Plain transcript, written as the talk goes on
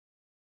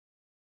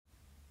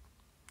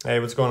Hey,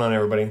 what's going on,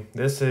 everybody?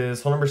 This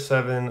is hole number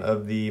 7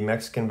 of the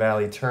Mexican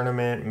Valley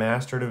Tournament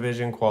Master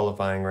Division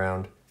qualifying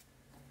round.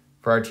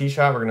 For our tee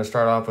shot, we're going to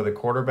start off with a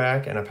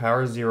quarterback and a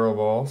power zero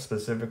ball,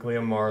 specifically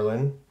a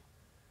Marlin.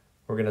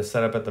 We're going to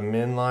set up at the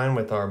min line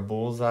with our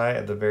bullseye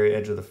at the very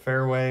edge of the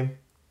fairway.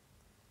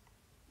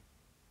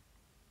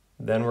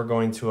 Then we're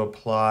going to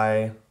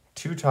apply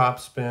 2 top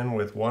spin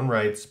with 1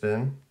 right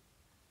spin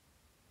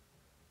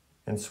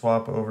and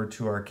swap over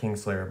to our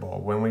Kingslayer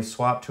ball. When we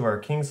swap to our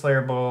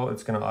Kingslayer ball,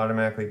 it's going to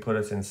automatically put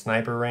us in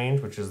sniper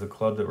range, which is the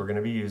club that we're going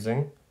to be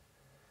using.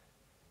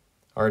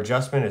 Our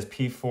adjustment is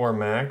P4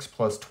 max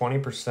plus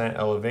 20%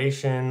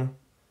 elevation,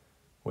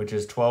 which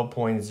is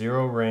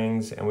 12.0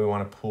 rings, and we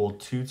want to pull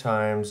 2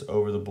 times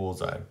over the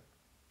bullseye.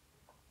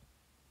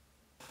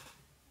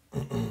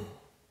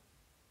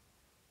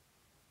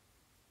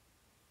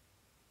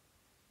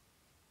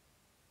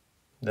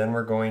 Then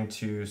we're going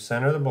to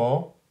center the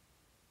ball.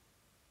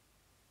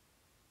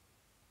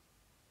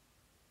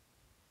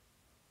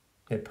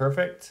 Hit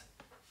perfect.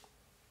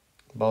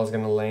 The ball is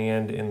going to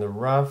land in the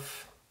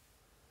rough,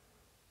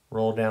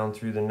 roll down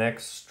through the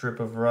next strip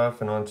of rough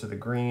and onto the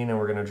green, and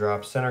we're going to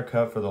drop center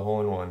cut for the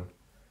hole-in-one.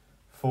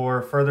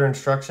 For further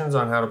instructions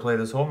on how to play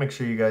this hole, make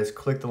sure you guys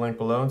click the link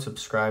below and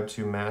subscribe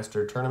to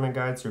Master Tournament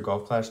Guides through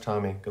Golf Clash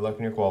Tommy. Good luck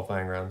in your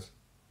qualifying rounds.